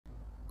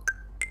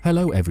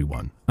Hello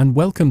everyone, and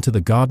welcome to the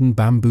Garden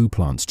Bamboo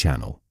Plants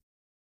channel.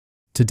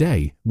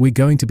 Today, we're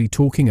going to be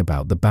talking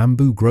about the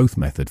bamboo growth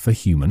method for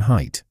human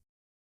height.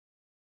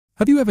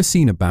 Have you ever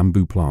seen a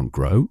bamboo plant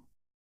grow?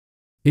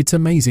 It's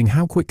amazing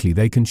how quickly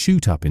they can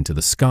shoot up into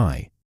the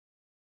sky.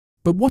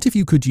 But what if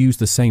you could use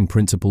the same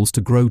principles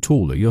to grow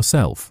taller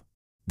yourself?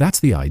 That's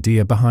the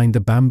idea behind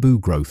the bamboo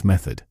growth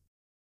method.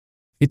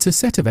 It's a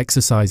set of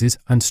exercises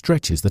and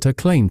stretches that are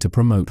claimed to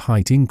promote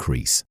height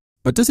increase.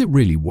 But does it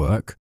really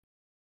work?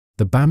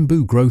 The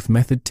bamboo growth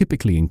method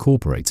typically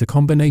incorporates a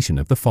combination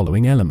of the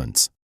following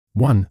elements.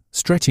 1.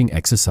 Stretching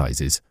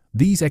exercises.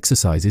 These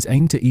exercises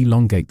aim to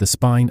elongate the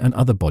spine and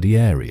other body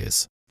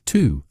areas.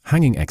 2.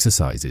 Hanging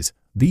exercises.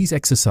 These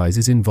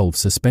exercises involve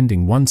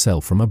suspending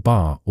oneself from a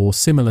bar or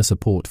similar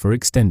support for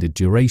extended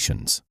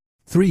durations.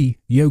 3.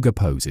 Yoga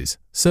poses.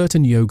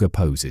 Certain yoga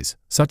poses,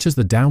 such as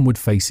the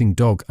downward-facing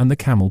dog and the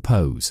camel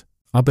pose,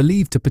 are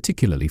believed to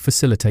particularly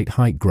facilitate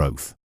height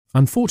growth.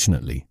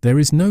 Unfortunately, there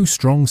is no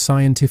strong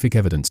scientific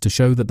evidence to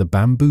show that the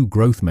bamboo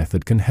growth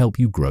method can help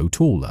you grow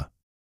taller.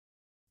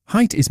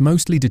 Height is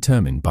mostly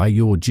determined by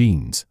your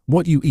genes,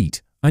 what you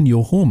eat, and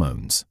your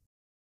hormones.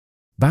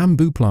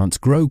 Bamboo plants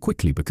grow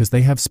quickly because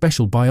they have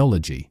special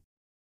biology.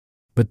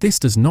 But this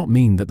does not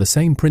mean that the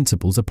same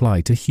principles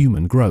apply to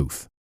human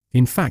growth.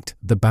 In fact,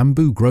 the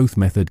bamboo growth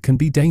method can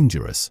be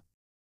dangerous.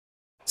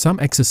 Some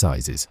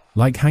exercises,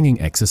 like hanging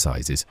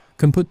exercises,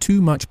 can put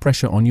too much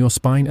pressure on your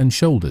spine and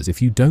shoulders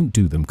if you don't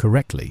do them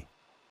correctly.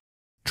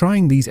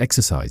 Trying these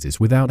exercises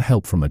without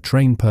help from a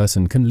trained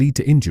person can lead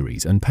to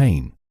injuries and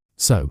pain.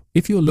 So,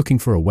 if you're looking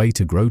for a way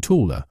to grow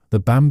taller, the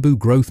bamboo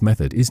growth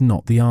method is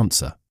not the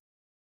answer.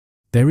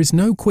 There is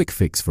no quick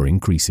fix for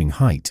increasing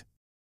height.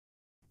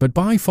 But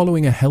by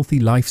following a healthy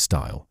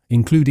lifestyle,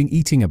 including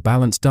eating a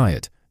balanced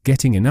diet,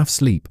 getting enough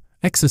sleep,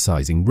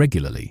 exercising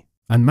regularly,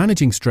 and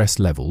managing stress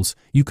levels,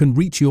 you can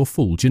reach your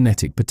full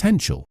genetic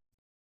potential.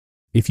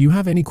 If you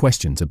have any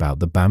questions about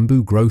the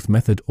bamboo growth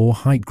method or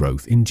height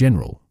growth in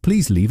general,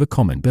 please leave a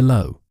comment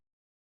below.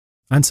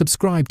 And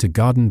subscribe to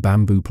Garden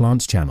Bamboo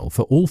Plants channel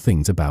for all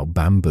things about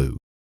bamboo.